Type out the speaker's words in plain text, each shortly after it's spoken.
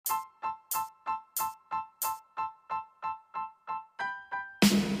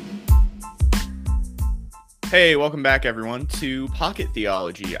Hey, welcome back, everyone, to Pocket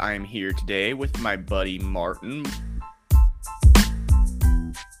Theology. I am here today with my buddy Martin.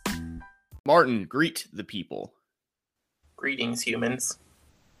 Martin, greet the people. Greetings, humans.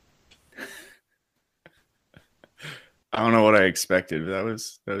 I don't know what I expected, but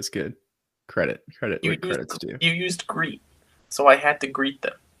that was good. Credit where credit's due. You used greet, so I had to greet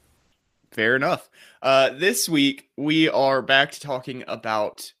them. Fair enough. This week, we are back to talking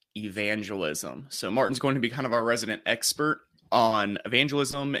about evangelism. So Martin's going to be kind of our resident expert on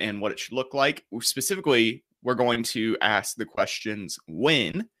evangelism and what it should look like. Specifically, we're going to ask the questions,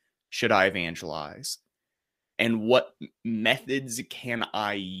 when should I evangelize? And what methods can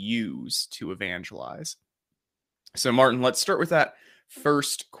I use to evangelize? So Martin, let's start with that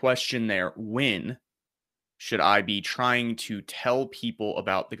first question there. When should I be trying to tell people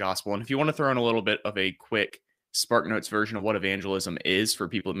about the gospel? And if you want to throw in a little bit of a quick Spark Notes version of what evangelism is for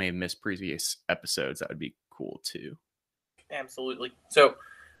people that may have missed previous episodes, that would be cool too. Absolutely. So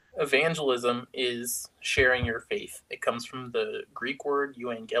evangelism is sharing your faith. It comes from the Greek word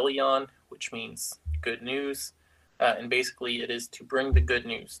euangelion, which means good news. And basically it is to bring the good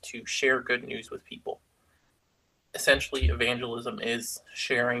news, to share good news with people. Essentially, evangelism is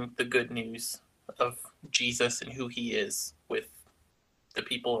sharing the good news of Jesus and who he is with the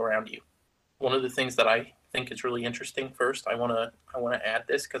people around you. One of the things that I think is really interesting, first, I want to add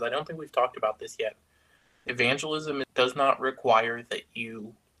this because I don't think we've talked about this yet. Evangelism does not require that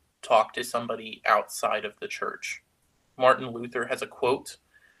you talk to somebody outside of the church. Martin Luther has a quote.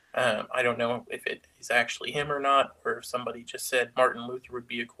 I don't know if it is actually him or not, or if somebody just said Martin Luther would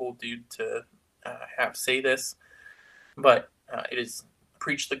be a cool dude to have say this. But it is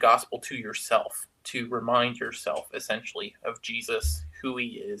preach the gospel to yourself, to remind yourself, essentially, of Jesus, who he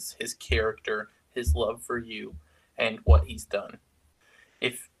is, his character, his love for you, and what he's done.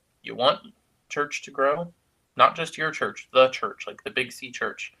 If you want church to grow, not just your church, the church, like the Big C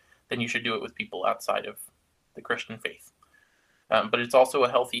church, then you should do it with people outside of the Christian faith. But it's also a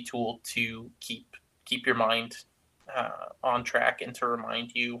healthy tool to keep your mind on track and to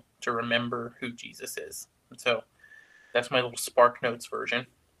remind you to remember who Jesus is. And so that's my little Spark Notes version.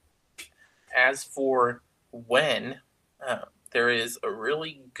 As for when, there is a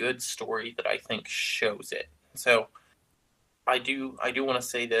really good story that I think shows it. So I do want to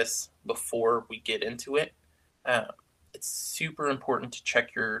say this before we get into it. It's super important to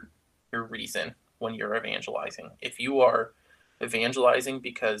check your reason when you're evangelizing. If you are evangelizing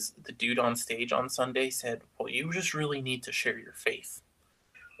because the dude on stage on Sunday said, well, you just really need to share your faith.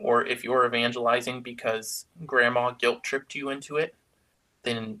 Or if you're evangelizing because grandma guilt tripped you into it,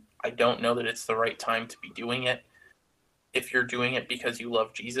 then I don't know that it's the right time to be doing it. If you're doing it because you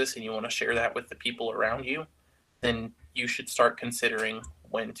love Jesus and you want to share that with the people around you, then you should start considering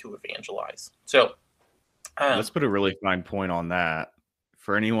when to evangelize. So let's put a really fine point on that.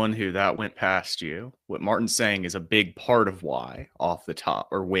 For anyone who that went past you, what Martin's saying is a big part of why off the top,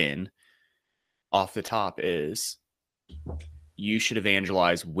 or when off the top, is you should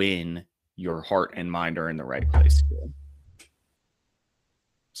evangelize when your heart and mind are in the right place.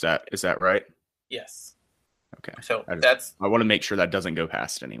 Is that right? Yes. Okay. So I want to make sure that doesn't go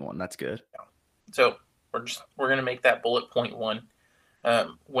past anyone. That's good. So we're going to make that bullet point one.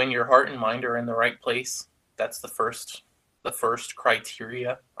 When your heart and mind are in the right place, that's the first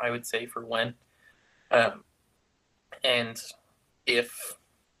criteria, I would say, for when. And if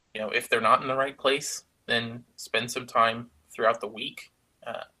they're not in the right place, then spend some time throughout the week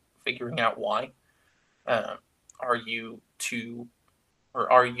figuring out why. Are you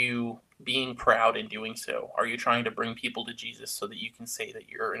being proud in doing so? Are you trying to bring people to Jesus so that you can say that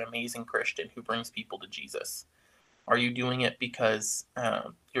you're an amazing Christian who brings people to Jesus? Are you doing it because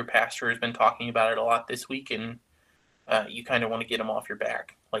your pastor has been talking about it a lot this week and you kind of want to get him off your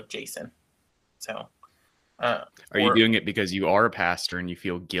back, like Jason? So, are you doing it because you are a pastor and you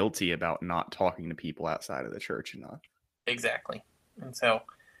feel guilty about not talking to people outside of the church enough? Exactly. And so,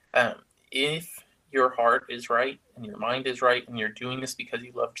 if your heart is right and your mind is right and you're doing this because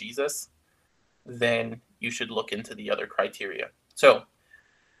you love Jesus, then you should look into the other criteria. So,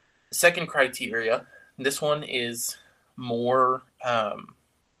 the second criteria, this one is more,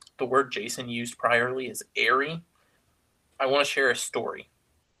 the word Jason used priorly is airy. I want to share a story.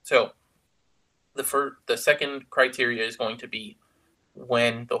 So, the second criteria is going to be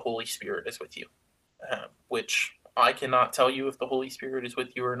when the Holy Spirit is with you, which I cannot tell you if the Holy Spirit is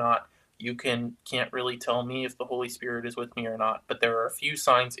with you or not. You can't really tell me if the Holy Spirit is with me or not, but there are a few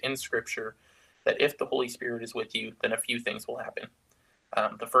signs in Scripture that if the Holy Spirit is with you, then a few things will happen.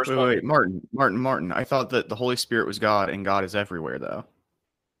 The first one. Wait, Martin. I thought that the Holy Spirit was God and God is everywhere, though.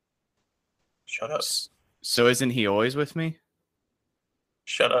 Shut up. So isn't he always with me?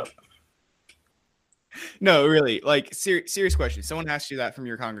 Shut up. No, really. Like serious question. Someone asked you that from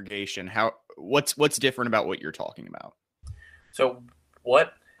your congregation. What's different about what you're talking about? So,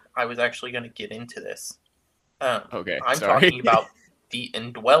 what I was actually going to get into this. Okay, I'm sorry. talking about the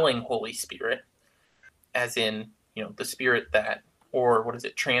indwelling Holy Spirit, as in, the Spirit that, or what is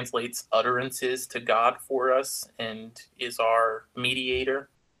it, translates utterances to God for us and is our mediator.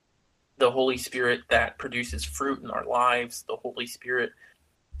 The Holy Spirit that produces fruit in our lives. The Holy Spirit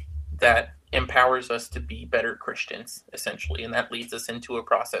that empowers us to be better Christians, essentially. And that leads us into a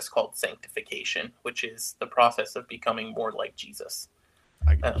process called sanctification, which is the process of becoming more like Jesus.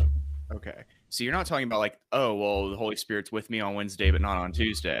 I got you. Okay. So you're not talking about like, oh, well, the Holy Spirit's with me on Wednesday, but not on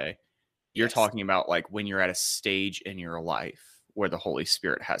Tuesday. You're Yes. talking about like when you're at a stage in your life where the Holy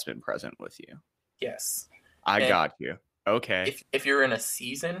Spirit has been present with you. Yes. I And got you. Okay. if you're in a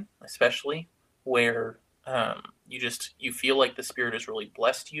season, especially where you feel like the Spirit has really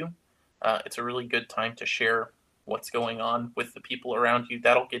blessed you, it's a really good time to share what's going on with the people around you.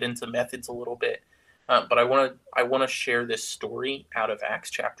 That'll get into methods a little bit, but I want to share this story out of Acts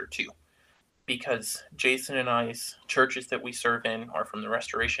chapter 2, because Jason and I's churches that we serve in are from the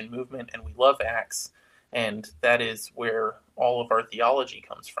Restoration Movement, and we love Acts, and that is where all of our theology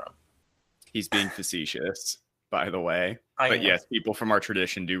comes from. He's being facetious, by the way. I But am. yes, people from our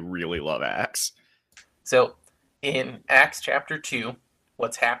tradition do really love Acts. So in Acts chapter 2,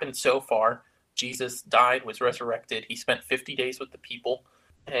 what's happened so far, Jesus died, was resurrected. He spent 50 days with the people,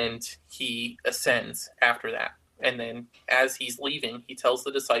 and he ascends after that. And then as he's leaving, he tells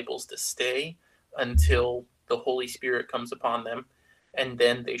the disciples to stay until the Holy Spirit comes upon them, and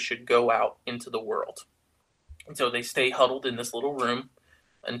then they should go out into the world. And so they stay huddled in this little room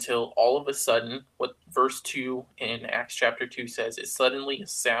until all of a sudden, what verse 2 in Acts chapter 2 says is, suddenly a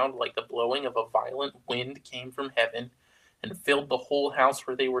sound like the blowing of a violent wind came from heaven and filled the whole house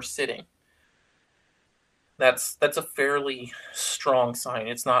where they were sitting. That's a fairly strong sign.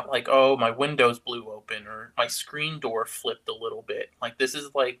 It's not like, oh, my windows blew open or my screen door flipped a little bit. Like this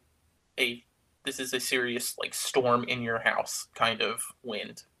is a serious like storm in your house kind of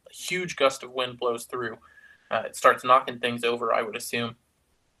wind. A huge gust of wind blows through. It starts knocking things over, I would assume.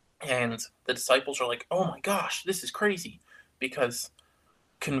 And the disciples are like, oh my gosh, this is crazy. Because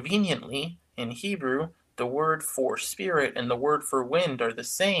conveniently, in Hebrew, the word for spirit and the word for wind are the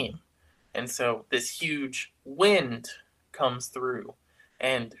same. And so this huge wind comes through,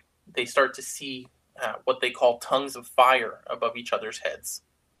 and they start to see what they call tongues of fire above each other's heads.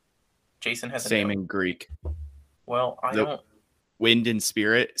 Jason has a Same note. in Greek. Well, I The don't. wind and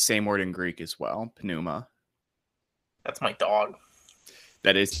spirit, same word in Greek as well. Pneuma. That's my dog.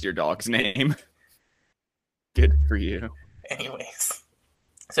 That is your dog's name. Good for you. Anyways.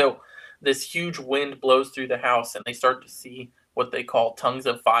 So this huge wind blows through the house, and they start to see what they call tongues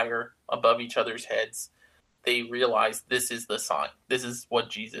of fire above each other's heads. They realize this is the sign. This is what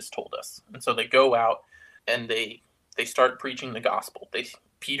Jesus told us. And so they go out and they start preaching the gospel.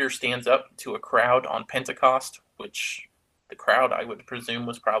 Peter stands up to a crowd on Pentecost, which the crowd, I would presume,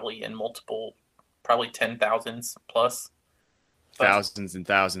 was probably in multiple, probably 10,000s plus. Thousands and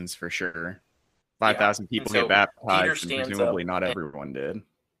thousands for sure. 5,000 people so get baptized, Peter and stands presumably up not everyone did.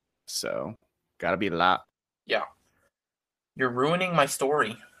 So, gotta be a lot. Yeah. You're ruining my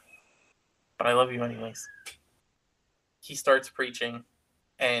story, but I love you anyways. He starts preaching,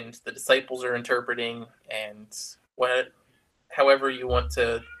 and the disciples are interpreting, and however you want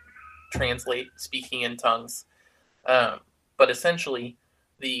to translate speaking in tongues. But essentially,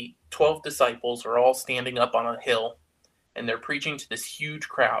 the 12 disciples are all standing up on a hill, and they're preaching to this huge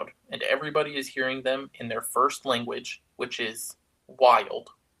crowd, and everybody is hearing them in their first language, which is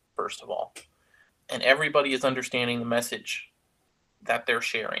wild, first of all. And everybody is understanding the message that they're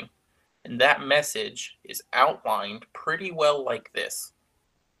sharing. And that message is outlined pretty well like this.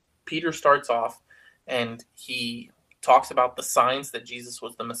 Peter starts off and he talks about the signs that Jesus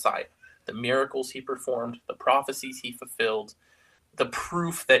was the Messiah, the miracles he performed, the prophecies he fulfilled, the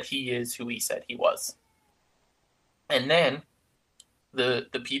proof that he is who he said he was. And then the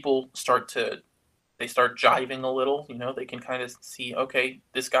people start jiving a little, they can kind of see, okay,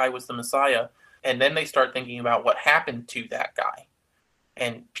 this guy was the Messiah. And then they start thinking about what happened to that guy.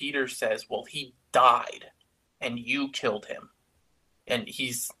 And Peter says, well, he died and you killed him. And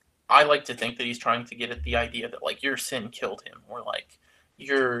I like to think that he's trying to get at the idea that like your sin killed him, or like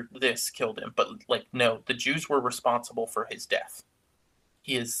your this killed him. But like, no, the Jews were responsible for his death.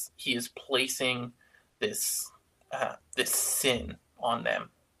 He is placing this sin on them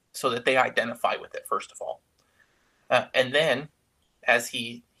so that they identify with it, first of all. And then as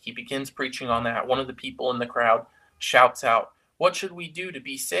he he begins preaching on that. One of the people in the crowd shouts out, "What should we do to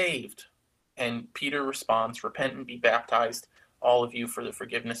be saved?" And Peter responds, "Repent and be baptized, all of you, for the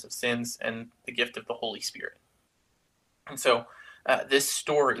forgiveness of sins and the gift of the Holy Spirit." And so this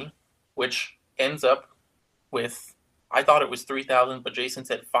story, which ends up with, I thought it was 3,000, but Jason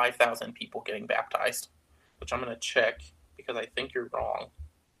said 5,000 people getting baptized, which I'm going to check because I think you're wrong.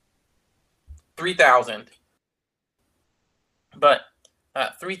 3,000. But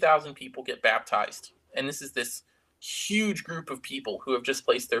 3,000 people get baptized. And this is this huge group of people who have just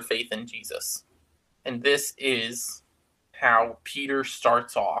placed their faith in Jesus. And this is how Peter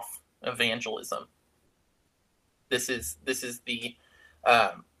starts off evangelism. This is the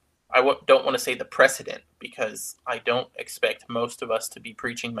don't want to say the precedent, because I don't expect most of us to be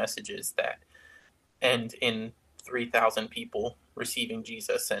preaching messages that end in 3,000 people receiving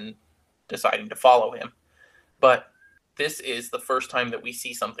Jesus and deciding to follow him. But this is the first time that we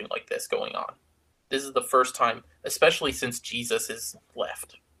see something like this going on. This is the first time, especially since Jesus is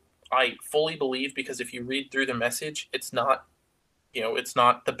left. I fully believe, because if you read through the message, it's not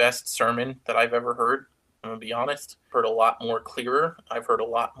the best sermon that I've ever heard. I'm going to be honest. I've heard a lot more clearer. I've heard a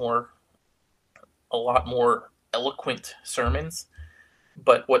lot more eloquent sermons.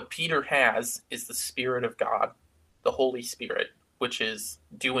 But what Peter has is the Spirit of God, the Holy Spirit, which is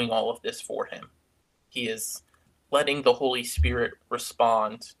doing all of this for him. He is letting the Holy Spirit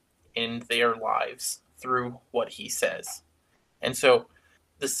respond in their lives through what he says. And so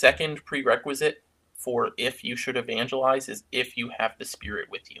the second prerequisite for if you should evangelize is if you have the Spirit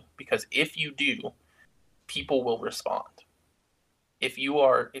with you. Because if you do, people will respond. If you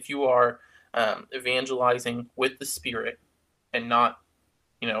are evangelizing with the Spirit and not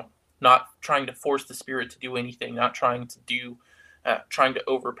trying to force the Spirit to do anything, not trying to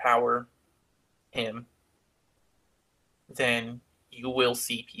overpower him, then you will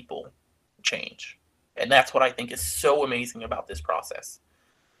see people change. And that's what I think is so amazing about this process.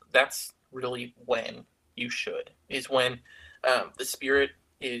 That's really when you should, is when the Spirit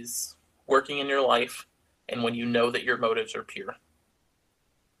is working in your life and when you know that your motives are pure.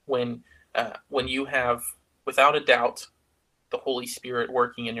 When you have, without a doubt, the Holy Spirit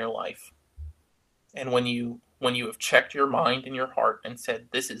working in your life. And when you have checked your mind and your heart and said,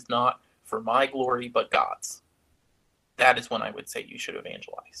 this is not for my glory but God's, that is when I would say you should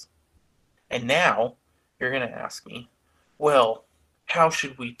evangelize. And now you're going to ask me, well, how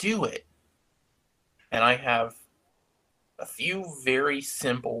should we do it? And I have a few very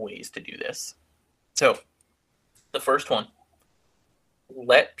simple ways to do this. So the first one,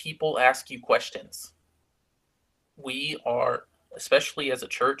 let people ask you questions. We are, especially as a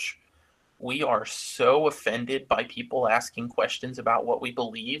church, we are so offended by people asking questions about what we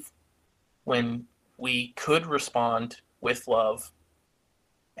believe when we could respond with love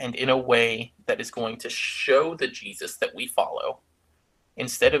and in a way that is going to show the Jesus that we follow,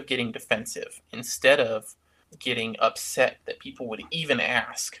 instead of getting defensive, instead of getting upset that people would even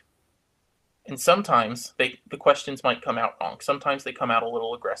ask. And sometimes the questions might come out wrong. Sometimes they come out a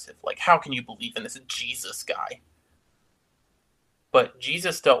little aggressive, like, how can you believe in this Jesus guy? But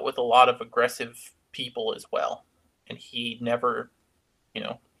Jesus dealt with a lot of aggressive people as well. And he never,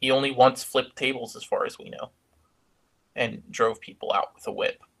 he only once flipped tables as far as we know, and drove people out with a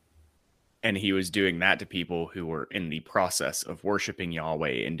whip. And he was doing that to people who were in the process of worshiping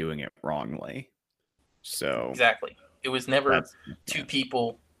Yahweh and doing it wrongly. So exactly. It was never to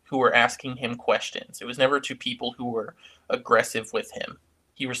people who were asking him questions. It was never to people who were aggressive with him.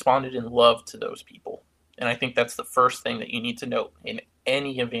 He responded in love to those people. And I think that's the first thing that you need to note in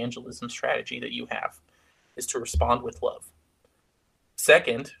any evangelism strategy that you have, is to respond with love.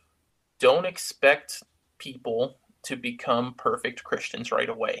 Second, don't expect people to become perfect Christians right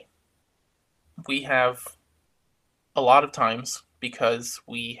away. We have a lot of times, because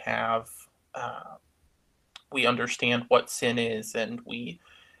we understand what sin is, and we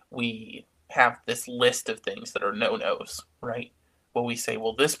have this list of things that are no-nos, right? Well, we say,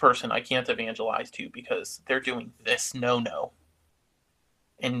 well, this person I can't evangelize to because they're doing this no-no.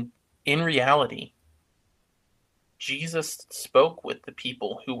 And in reality, Jesus spoke with the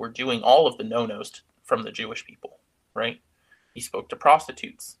people who were doing all of the no-nos from the Jewish people, right? He spoke to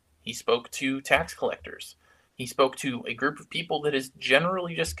prostitutes. He spoke to tax collectors. He spoke to a group of people that is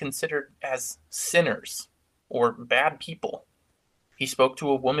generally just considered as sinners or bad people. He spoke to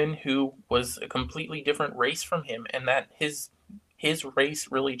a woman who was a completely different race from him, and that his race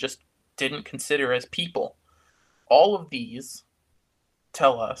really just didn't consider as people. All of these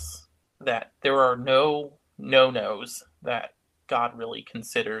tell us that there are no no-nos that God really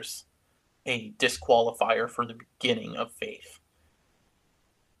considers a disqualifier for the beginning of faith.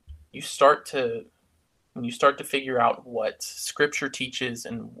 you start to when you start to figure out what Scripture teaches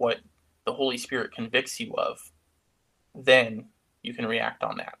and what the Holy Spirit convicts you of, then you can react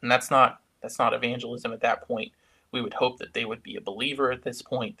on that. And that's not evangelism at that point. We would hope that they would be a believer at this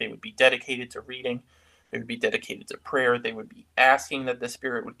point. They would be dedicated to reading. They would be dedicated to prayer. They would be asking that the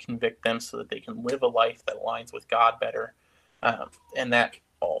Spirit would convict them so that they can live a life that aligns with God better. And that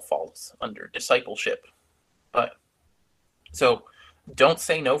all falls under discipleship. But so don't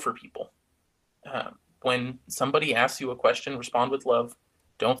say no for people. When somebody asks you a question, respond with love.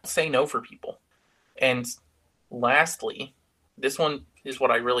 Don't say no for people. And lastly, this one is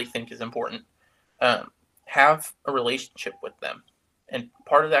what I really think is important. Have a relationship with them. And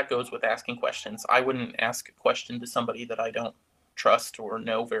part of that goes with asking questions. I wouldn't ask a question to somebody that I don't trust or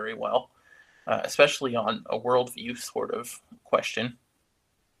know very well, especially on a worldview sort of question.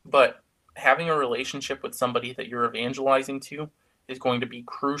 But having a relationship with somebody that you're evangelizing to is going to be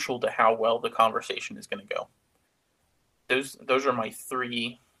crucial to how well the conversation is going to go. Those are my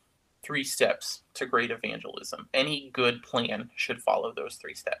three steps to great evangelism. Any good plan should follow those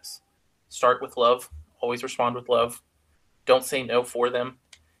 3 steps. Start with love, always respond with love, don't say no for them,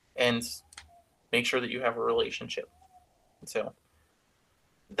 and make sure that you have a relationship. So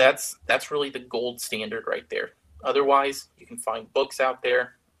that's really the gold standard right there. Otherwise, you can find books out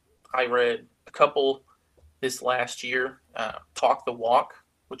there. I read a couple this last year. Talk the Walk,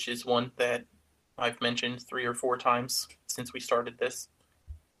 which is one that I've mentioned 3 or 4 times since we started this.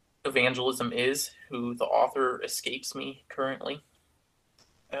 Evangelism Is, who the author escapes me currently.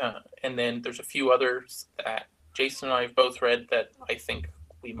 And then there's a few others that Jason and I have both read that I think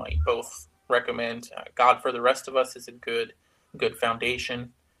we might both recommend. God for the Rest of Us is a good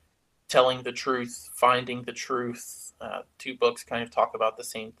foundation. Telling the Truth, Finding the Truth. 2 books kind of talk about the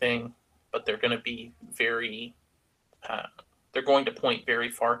same thing, but they're going to be they're going to point very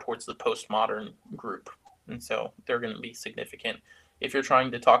far towards the postmodern group. And so they're going to be significant. If you're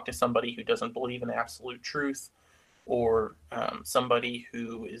trying to talk to somebody who doesn't believe in absolute truth, or somebody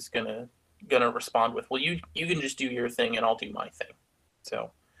who is gonna respond with, well, you can just do your thing and I'll do my thing.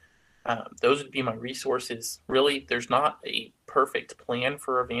 So those would be my resources. Really, there's not a perfect plan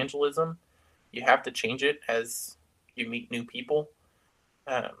for evangelism. You have to change it as you meet new people.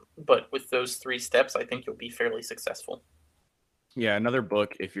 But with those 3 steps, I think you'll be fairly successful. Yeah, another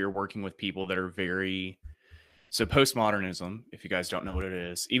book if you're working with people that are very so postmodernism, if you guys don't know what it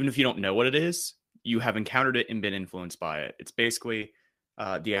is, even if you don't know what it is, you have encountered it and been influenced by it. It's basically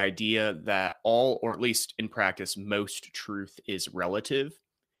the idea that all, or at least in practice, most truth is relative,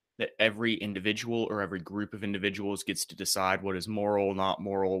 that every individual or every group of individuals gets to decide what is moral, not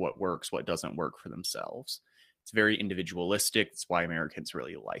moral, what works, what doesn't work for themselves. It's very individualistic. That's why Americans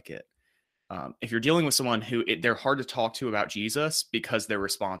really like it. If you're dealing with someone who they're hard to talk to about Jesus because their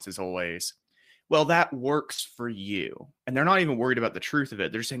response is always, well, that works for you. And they're not even worried about the truth of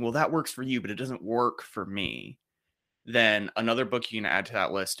it. They're just saying, well, that works for you, but it doesn't work for me. Then another book you can add to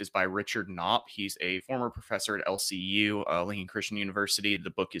that list is by Richard Knopp. He's a former professor at LCU, Lincoln Christian University.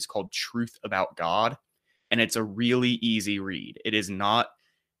 The book is called Truth About God, and it's a really easy read. It is not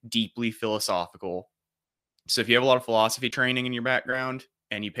deeply philosophical. So if you have a lot of philosophy training in your background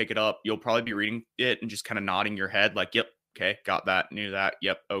and you pick it up, you'll probably be reading it and just kind of nodding your head like, yep, okay, got that, knew that,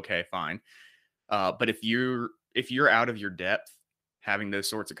 yep, okay, fine. But if you're out of your depth having those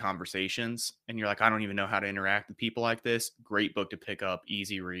sorts of conversations and you're like, I don't even know how to interact with people like this, great book to pick up,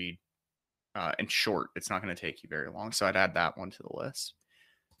 easy read, and short. It's not going to take you very long. So I'd add that one to the list.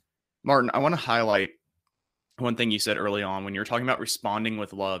 Martin, I want to highlight one thing you said early on when you were talking about responding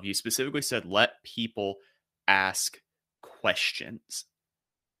with love. You specifically said, let people ask questions.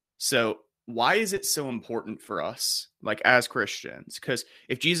 So why is it so important for us, like as Christians? Because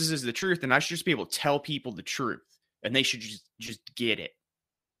if Jesus is the truth, then I should just be able to tell people the truth and they should just get it.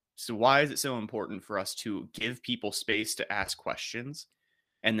 So why is it so important for us to give people space to ask questions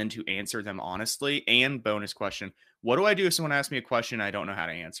and then to answer them honestly? And bonus question, what do I do if someone asks me a question and I don't know how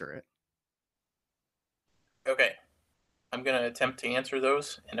to answer it? Okay, I'm going to attempt to answer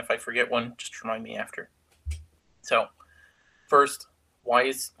those, and if I forget one, just remind me after. So, first,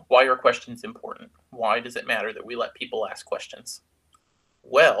 why are questions important? Why does it matter that we let people ask questions?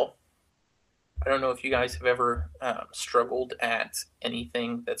 Well, I don't know if you guys have ever struggled at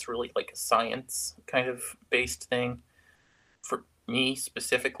anything that's really like a science kind of based thing. For me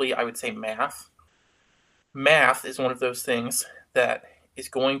specifically, I would say math. Math is one of those things that is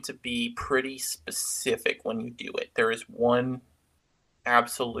going to be pretty specific when you do it. There is one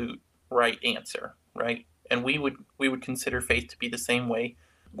absolute right answer, right? And we would consider faith to be the same way.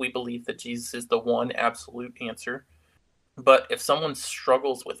 We believe that Jesus is the one absolute answer. But if someone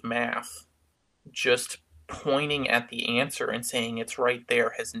struggles with math, just pointing at the answer and saying it's right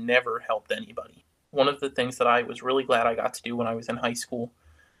there has never helped anybody. One of the things that I was really glad I got to do when I was in high school,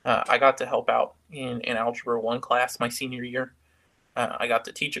 I got to help out in an Algebra 1 class my senior year. I got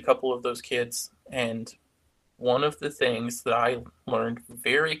to teach a couple of those kids, and one of the things that I learned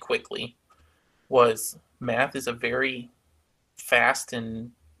very quickly was math is a very fast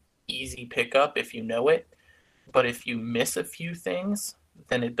and easy pickup if you know it, but if you miss a few things,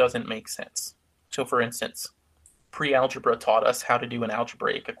 then it doesn't make sense. So, for instance, pre-algebra taught us how to do an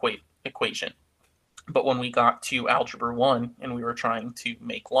algebraic equation. But when we got to Algebra 1 and we were trying to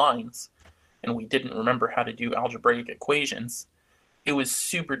make lines and we didn't remember how to do algebraic equations, it was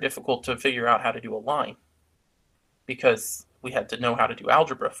super difficult to figure out how to do a line because we had to know how to do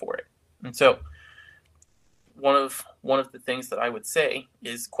algebra for it. And so one of the things that I would say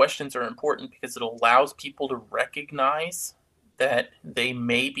is questions are important because it allows people to recognize that they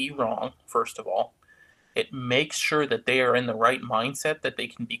may be wrong, first of all. It makes sure that they are in the right mindset, that they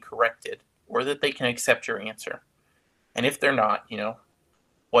can be corrected or that they can accept your answer. And if they're not,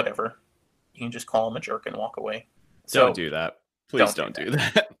 whatever, you can just call them a jerk and walk away. Don't do that. Please don't do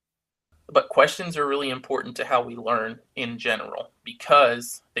that. But questions are really important to how we learn in general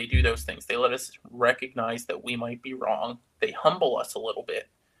because they do those things. They let us recognize that we might be wrong. They humble us a little bit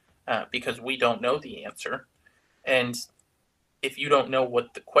because we don't know the answer. And if you don't know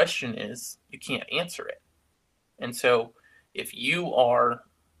what the question is, you can't answer it. And so if you are,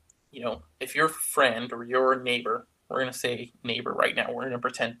 if your friend or your neighbor, we're going to say neighbor right now, we're going to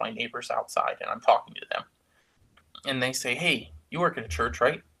pretend my neighbor's outside and I'm talking to them. And they say, hey, you work at a church,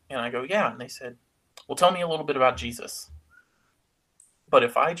 right? And I go, yeah. And they said, well, tell me a little bit about Jesus. But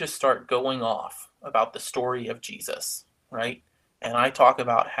if I just start going off about the story of Jesus, right? And I talk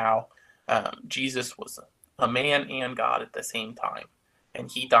about how Jesus was a man and God at the same time. And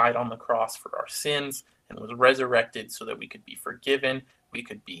he died on the cross for our sins and was resurrected so that we could be forgiven. We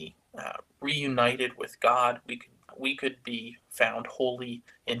could be reunited with God. We could be found holy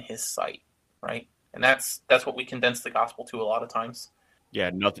in his sight, right? And that's what we condense the gospel to a lot of times. Yeah,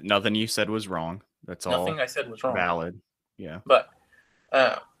 nothing you said was wrong. That's all. Nothing I said was wrong. Valid. Yeah. But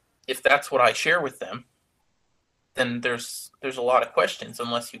if that's what I share with them, then there's a lot of questions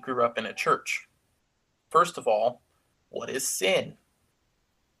unless you grew up in a church. First of all, what is sin?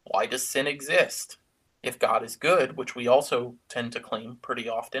 Why does sin exist? If God is good, which we also tend to claim pretty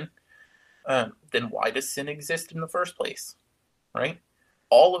often, then why does sin exist in the first place? Right?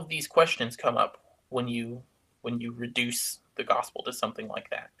 All of these questions come up when you reduce the gospel to something like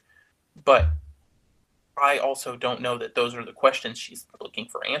that. But I also don't know that those are the questions she's looking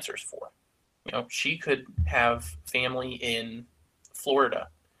for answers for. She could have family in Florida,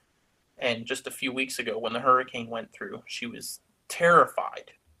 and just a few weeks ago when the hurricane went through, she was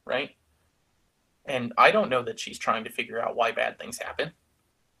terrified, right? And I don't know that she's trying to figure out why bad things happen.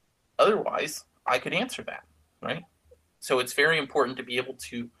 Otherwise, I could answer that, right? So it's very important to be able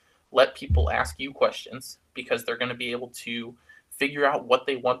to let people ask you questions because they're going to be able to figure out what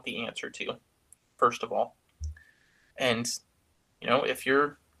they want the answer to, first of all. And,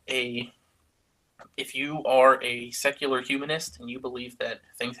 if you are a secular humanist and you believe that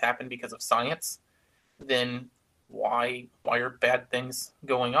things happen because of science, then why are bad things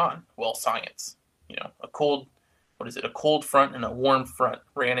going on? Well, science. A cold front and a warm front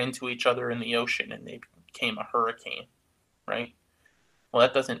ran into each other in the ocean and they became a hurricane, right? Well,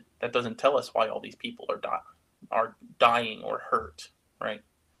 that doesn't tell us why all these people are dying or hurt, right?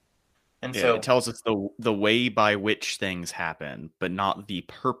 And so it tells us the way by which things happen, but not the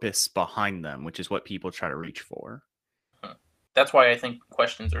purpose behind them, which is what people try to reach for. That's why I think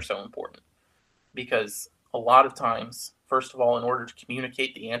questions are so important, because a lot of times, first of all, in order to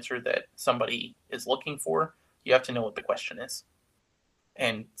communicate the answer that somebody is looking for, you have to know what the question is.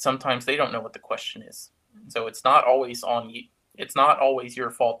 And sometimes they don't know what the question is. So it's not always on you. It's not always your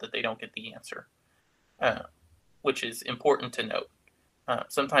fault that they don't get the answer, which is important to note.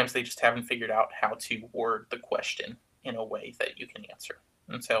 Sometimes they just haven't figured out how to word the question in a way that you can answer.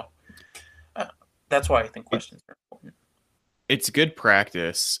 And so that's why I think questions are important. It's good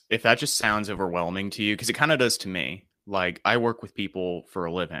practice. If that just sounds overwhelming to you, because it kind of does to me. Like, I work with people for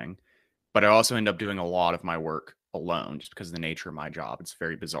a living, but I also end up doing a lot of my work alone just because of the nature of my job. It's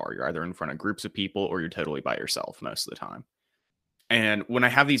very bizarre. You're either in front of groups of people or you're totally by yourself most of the time. And when I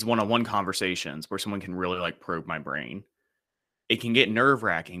have these one-on-one conversations where someone can really probe my brain, it can get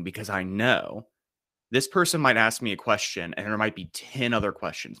nerve-wracking because I know this person might ask me a question and there might be 10 other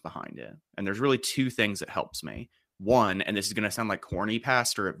questions behind it. And there's really two things that helps me. One, and this is going to sound like corny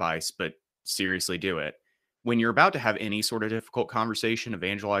pastor advice, but seriously do it. when you're about to have any sort of difficult conversation,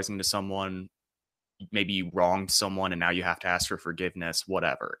 evangelizing to someone, maybe you wronged someone and now you have to ask for forgiveness,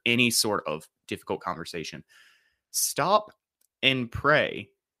 whatever, any sort of difficult conversation, stop and pray.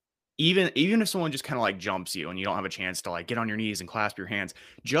 Even if someone just kind of like jumps you and you don't have a chance to like get on your knees and clasp your hands,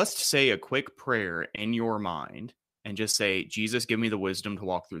 just say a quick prayer in your mind and just say, Jesus, give me the wisdom to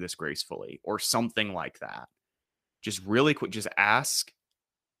walk through this gracefully, or something like that. Just really quick, just ask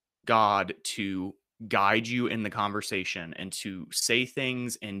God to guide you in the conversation and to say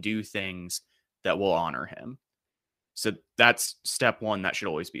things and do things that will honor him. So that's step one. That should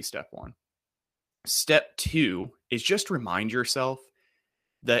always be step one. Step two is just remind yourself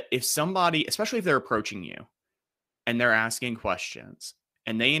that if somebody, especially if they're approaching you and they're asking questions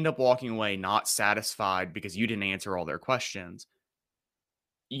and they end up walking away not satisfied because you didn't answer all their questions,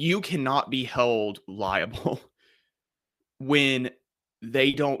 you cannot be held liable when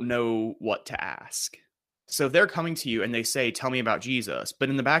they don't know what to ask. So if they're coming to you and they say, tell me about Jesus, but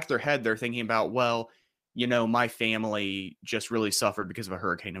in the back of their head, they're thinking about, well, you know, my family just really suffered because of a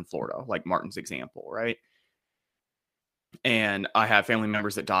hurricane in Florida, like Martin's example, right? And I have family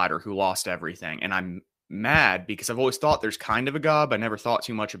members that died or who lost everything. And I'm mad because I've always thought there's kind of a God, but I never thought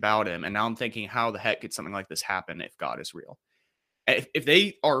too much about him. And now I'm thinking, how the heck could something like this happen if God is real? If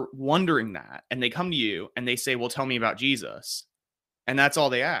they are wondering that and they come to you and they say, well, tell me about Jesus, and that's all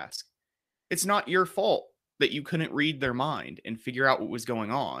they ask, it's not your fault that you couldn't read their mind and figure out what was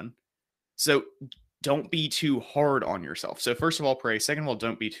going on. So don't be too hard on yourself. So first of all, pray. Second of all,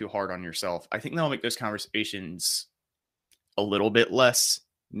 don't be too hard on yourself. I think that'll make those conversations a little bit less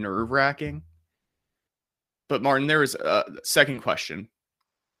nerve-wracking. But Martin, there is a second question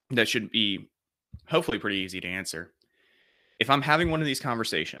that should be hopefully pretty easy to answer. If I'm having one of these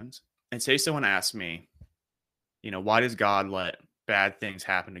conversations and say someone asks me, you know, why does God let bad things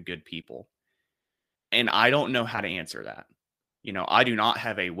happen to good people? And I don't know how to answer that. You know, I do not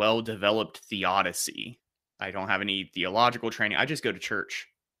have a well-developed theodicy. I don't have any theological training. I just go to church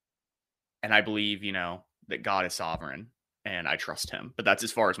and I believe, you know, that God is sovereign and I trust him. But that's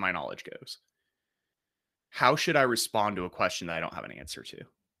as far as my knowledge goes. How should I respond to a question that I don't have an answer to?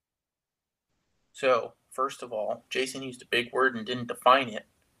 So, first of all, Jason used a big word and didn't define it.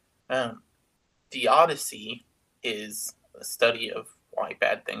 Theodicy is a study of why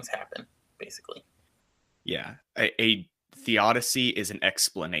bad things happen, basically. Yeah. A theodicy is an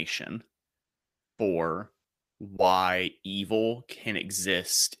explanation for why evil can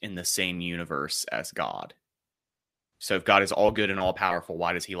exist in the same universe as God. So if God is all good and all powerful,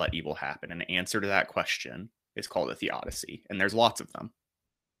 why does he let evil happen? And the answer to that question is called a theodicy. And there's lots of them.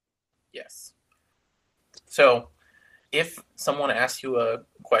 Yes. So if someone asks you a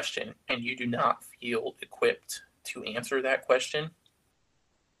question and you do not feel equipped to answer that question,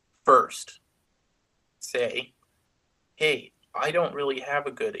 first say, hey, I don't really have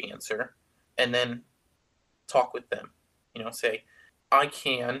a good answer. And then talk with them. You know, say, I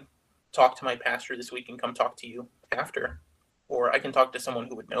can talk to my pastor this week and come talk to you after. Or I can talk to someone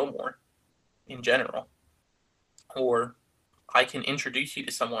who would know more in general. Or I can introduce you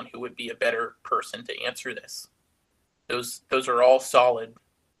to someone who would be a better person to answer this. Those are all solid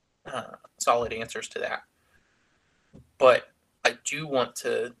answers to that. But I do want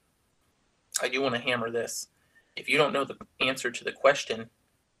to hammer this. If you don't know the answer to the question,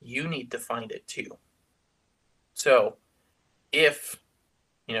 you need to find it too. So if,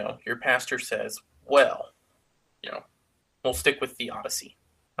 you know, your pastor says, well, you know, we'll stick with theodicy,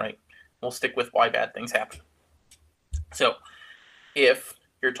 right? We'll stick with why bad things happen. So if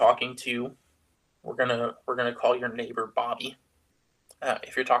you're talking to, we're gonna call your neighbor Bobby.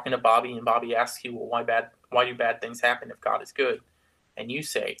 If you're talking to Bobby and Bobby asks you, well, why do bad things happen if God is good? And you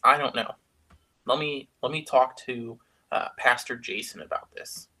say, I don't know. Let me talk to Pastor Jason about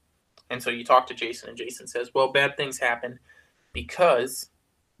this. And so you talk to Jason, and Jason says, well, bad things happen because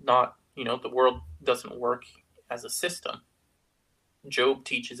the world doesn't work as a system. Job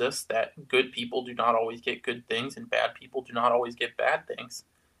teaches us that good people do not always get good things and bad people do not always get bad things.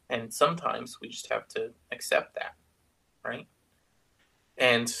 And sometimes we just have to accept that, right?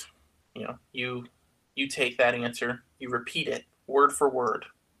 And, you know, you take that answer, you repeat it word for word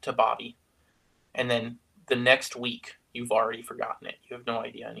to Bobby. And then the next week, you've already forgotten it. You have no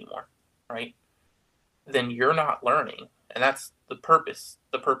idea anymore, right? Then you're not learning. And that's the purpose.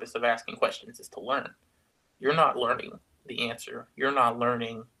 The purpose of asking questions is to learn. You're not learning the answer. You're not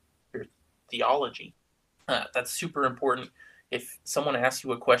learning your theology. That's super important. If someone asks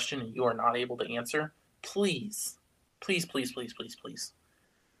you a question and you are not able to answer, please, please, please, please, please, please,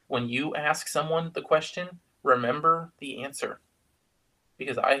 when you ask someone the question, remember the answer.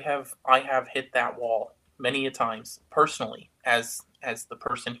 Because I have hit that wall many a times personally as the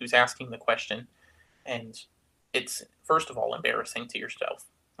person who's asking the question, and it's first of all embarrassing to yourself.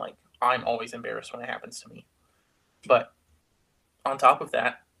 Like, I'm always embarrassed when it happens to me. But on top of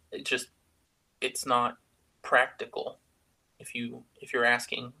that, it's not practical if you're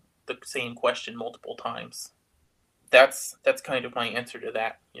asking the same question multiple times. That's kind of my answer to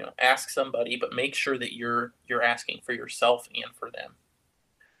that. Ask somebody, but make sure that you're asking for yourself and for them.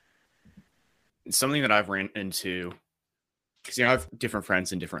 Something that I've ran into, because I have different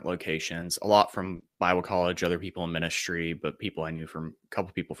friends in different locations, a lot from Bible college, other people in ministry, but people I knew from a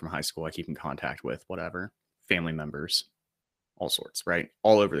couple people from high school I keep in contact with, whatever, family members, all sorts, right?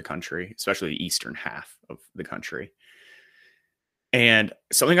 All over the country, especially the eastern half of the country. And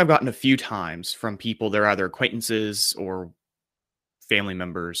something I've gotten a few times from people, they're either acquaintances or family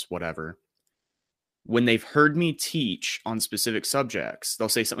members, whatever. When they've heard me teach on specific subjects, they'll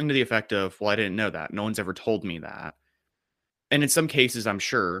say something to the effect of, well, I didn't know that. No one's ever told me that. And in some cases, I'm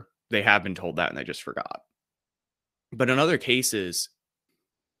sure they have been told that and they just forgot. But in other cases,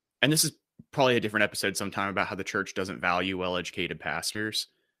 and this is probably a different episode sometime about how the church doesn't value well-educated pastors.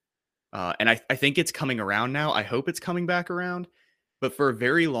 And I think it's coming around now. I hope it's coming back around. But for a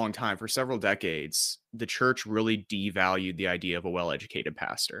very long time, for several decades, the church really devalued the idea of a well-educated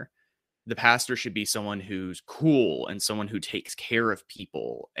pastor. The pastor should be someone who's cool and someone who takes care of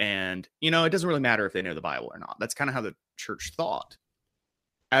people. And, it doesn't really matter if they know the Bible or not. That's kind of how the church thought.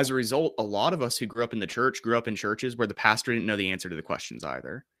 As a result, a lot of us who grew up in the church grew up in churches where the pastor didn't know the answer to the questions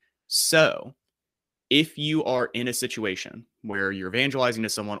either. So if you are in a situation where you're evangelizing to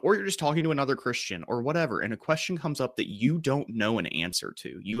someone, or you're just talking to another Christian or whatever, and a question comes up that you don't know an answer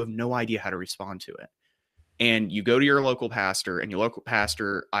to, you have no idea how to respond to it, and you go to your local pastor, and your local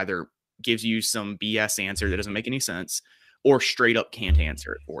pastor either gives you some BS answer that doesn't make any sense, or straight up can't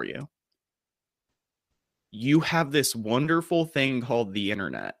answer it for you, you have this wonderful thing called the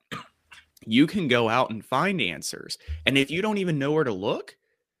internet. You can go out and find answers. And if you don't even know where to look,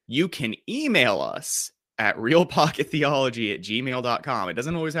 you can email us at realpockettheology@gmail.com. It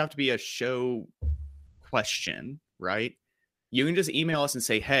doesn't always have to be a show question, right? You can just email us and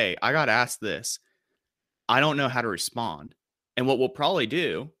say, hey, I got asked this. I don't know how to respond. And what we'll probably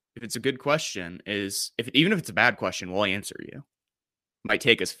do, if it's a good question, is even if it's a bad question, we'll answer you. Might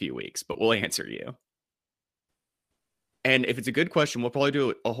take us a few weeks, but we'll answer you. And if it's a good question, we'll probably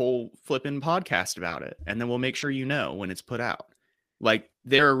do a whole flipping podcast about it. And then we'll make sure you know when it's put out. Like,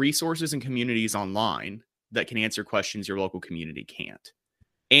 there are resources and communities online that can answer questions your local community can't.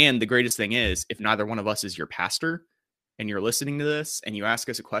 And the greatest thing is, if neither one of us is your pastor and you're listening to this and you ask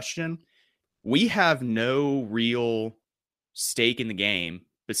us a question, we have no real stake in the game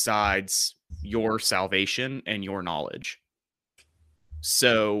besides your salvation and your knowledge.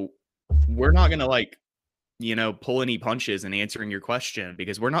 So we're not going to pull any punches in answering your question,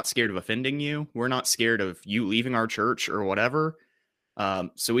 because we're not scared of offending you. We're not scared of you leaving our church or whatever.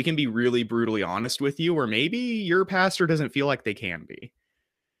 So we can be really brutally honest with you, or maybe your pastor doesn't feel like they can be.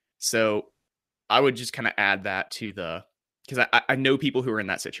 So I would just kind of add that to because I know people who are in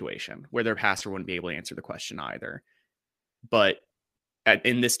that situation where their pastor wouldn't be able to answer the question either. But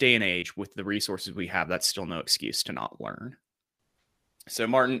in this day and age, with the resources we have, that's still no excuse to not learn. So,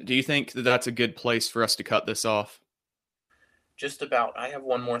 Martin, do you think that that's a good place for us to cut this off? Just about. I have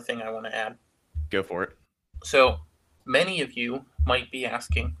one more thing I want to add. Go for it. So, many of you might be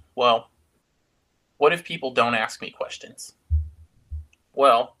asking, well, what if people don't ask me questions?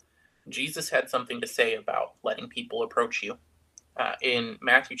 Well, Jesus had something to say about letting people approach you. In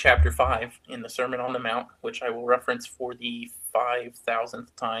Matthew chapter 5, in the Sermon on the Mount, which I will reference for the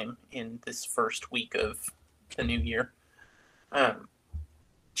 5,000th time in this first week of the new year,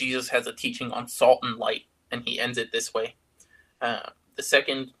 Jesus has a teaching on salt and light, and he ends it this way. The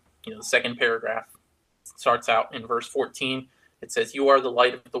second paragraph starts out in verse 14. It says, "You are the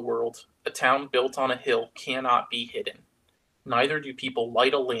light of the world. A town built on a hill cannot be hidden. Neither do people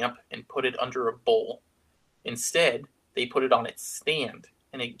light a lamp and put it under a bowl. Instead, they put it on its stand,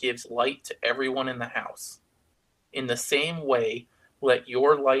 and it gives light to everyone in the house. In the same way, let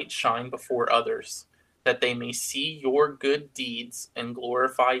your light shine before others, that they may see your good deeds and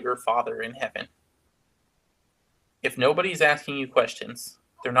glorify your Father in heaven." If nobody's asking you questions,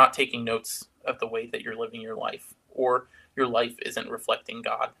 they're not taking notes of the way that you're living your life, or your life isn't reflecting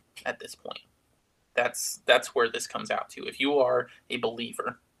God at this point. That's where this comes out to. If you are a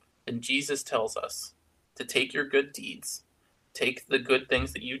believer, then Jesus tells us to take your good deeds, take the good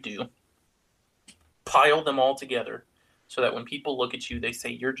things that you do, pile them all together, so that when people look at you, they say,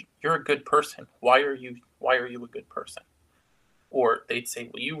 you're a good person. Why are you a good person? Or they'd say,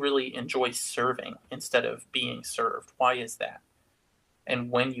 well, you really enjoy serving instead of being served. Why is that? And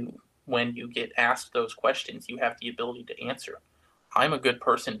when you get asked those questions, you have the ability to answer. I'm a good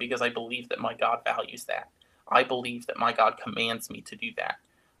person because I believe that my God values that. I believe that my God commands me to do that.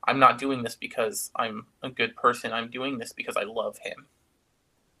 I'm not doing this because I'm a good person. I'm doing this because I love him.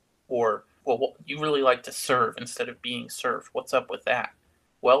 Or, well, you really like to serve instead of being served. What's up with that?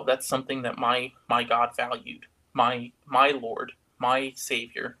 Well, that's something that my God valued. My Lord, my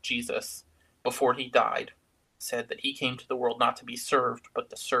Savior, Jesus, before he died, said that he came to the world not to be served, but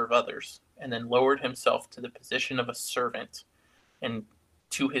to serve others, and then lowered himself to the position of a servant and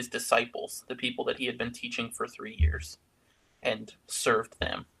to his disciples, the people that he had been teaching for 3 years, and served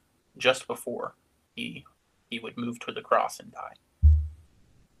them just before he would move to the cross and die.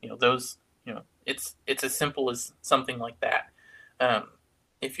 It's as simple as something like that.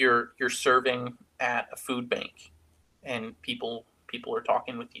 If you're serving at a food bank and people are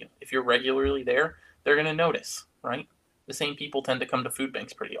talking with you, if you're regularly there, they're going to notice, right? The same people tend to come to food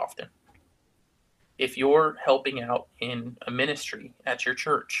banks pretty often. If you're helping out in a ministry at your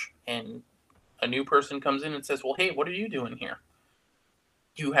church and a new person comes in and says, well, hey, what are you doing here?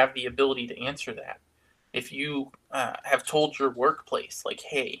 You have the ability to answer that. If you have told your workplace, like,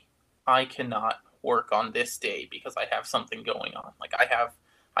 hey, I cannot work on this day because I have something going on. Like I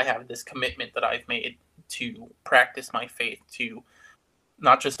have this commitment that I've made to practice my faith, to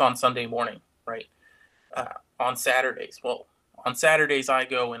not just on Sunday morning, right? On Saturdays. Well, on Saturdays I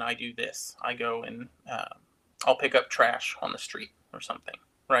go and I do this. I go and I'll pick up trash on the street or something,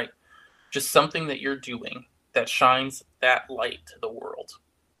 right? Just something that you're doing that shines that light to the world.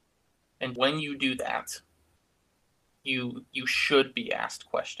 And when you do that, you should be asked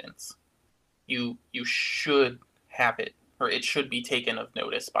questions. You should have it, or it should be taken of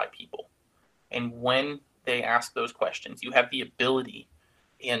notice by people. And when they ask those questions, you have the ability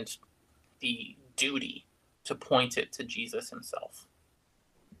and the duty to point it to Jesus himself.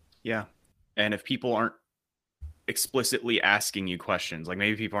 Yeah. And if people aren't explicitly asking you questions, like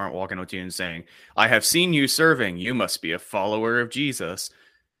maybe people aren't walking up to you and saying, I have seen you serving, you must be a follower of Jesus,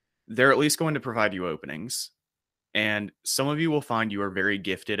 they're at least going to provide you openings. And some of you will find you are very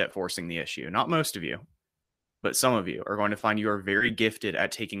gifted at forcing the issue. Not most of you, but some of you are going to find you are very gifted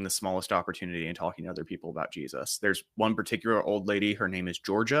at taking the smallest opportunity and talking to other people about Jesus. There's one particular old lady, her name is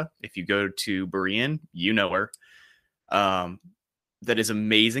Georgia. If you go to Berean, you know her, that is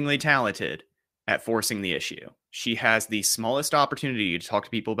amazingly talented at forcing the issue. She has the smallest opportunity to talk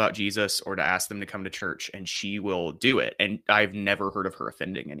to people about Jesus or to ask them to come to church, and she will do it. And I've never heard of her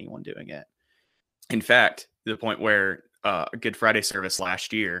offending anyone doing it. In fact, to the point where Good Friday service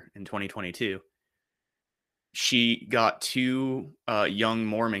last year in 2022, she got two young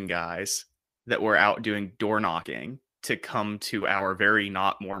Mormon guys that were out doing door knocking to come to our very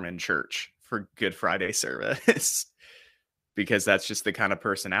not Mormon church for Good Friday service because that's just the kind of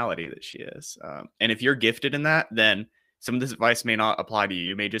personality that she is. And if you're gifted in that, then some of this advice may not apply to you.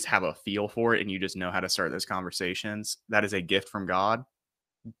 You may just have a feel for it and you just know how to start those conversations. That is a gift from God.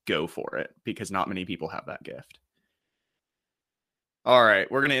 Go for it, because not many people have that gift. All right,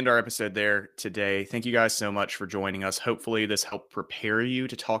 we're going to end our episode there today. Thank you guys so much for joining us. Hopefully this helped prepare you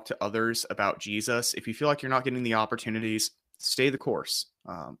to talk to others about Jesus. If you feel like you're not getting the opportunities, stay the course.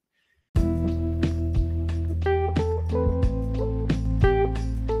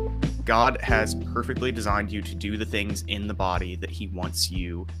 God has perfectly designed you to do the things in the body that he wants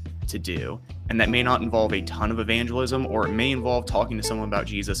you to do. And that may not involve a ton of evangelism, or it may involve talking to someone about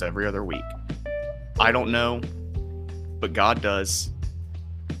Jesus every other week. I don't know, but God does.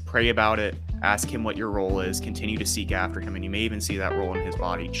 Pray about it. Ask him what your role is. Continue to seek after him. And you may even see that role in his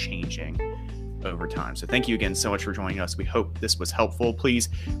body changing over time. So thank you again so much for joining us. We hope this was helpful. Please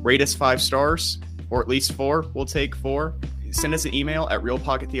rate us 5 stars, or at least 4. We'll take 4. Send us an email at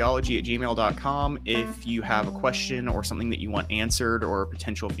realpockettheology@gmail.com if you have a question or something that you want answered, or a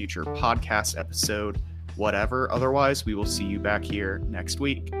potential future podcast episode, whatever. Otherwise, we will see you back here next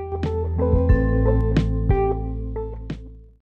week.